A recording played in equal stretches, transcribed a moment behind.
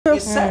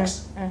is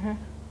sex.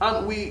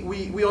 And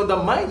we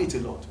undermine it a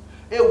lot.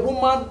 A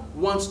woman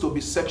wants to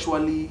be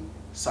sexually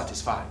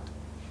satisfied.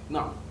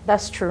 Now,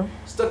 that's true.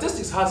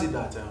 Statistics has it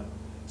that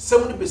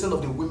 70%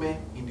 of the women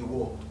in the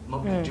world,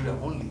 not Nigeria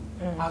only,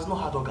 has not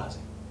had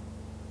orgasm.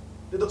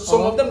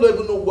 Some of them don't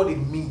even know what it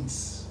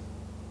means.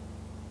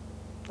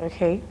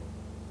 Okay.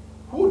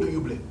 Who do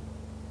you blame?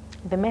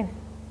 The men.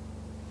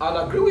 I'd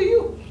agree with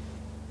you.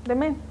 The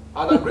men.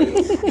 I'd agree.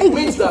 It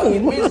means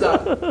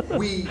that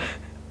we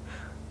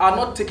are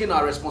not taking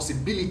our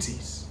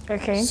responsibilities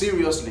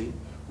seriously.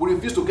 We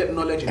refuse to get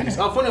knowledge in this.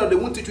 And funny enough, they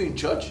won't teach you in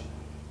church.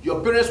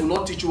 Your parents will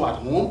not teach you at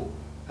home.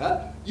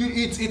 Huh?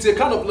 It's a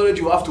kind of knowledge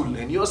you have to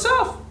learn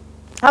yourself.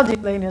 How do you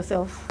learn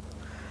yourself?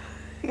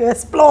 You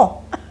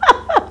explore.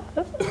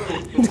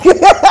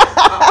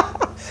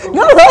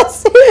 No, that's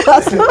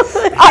serious.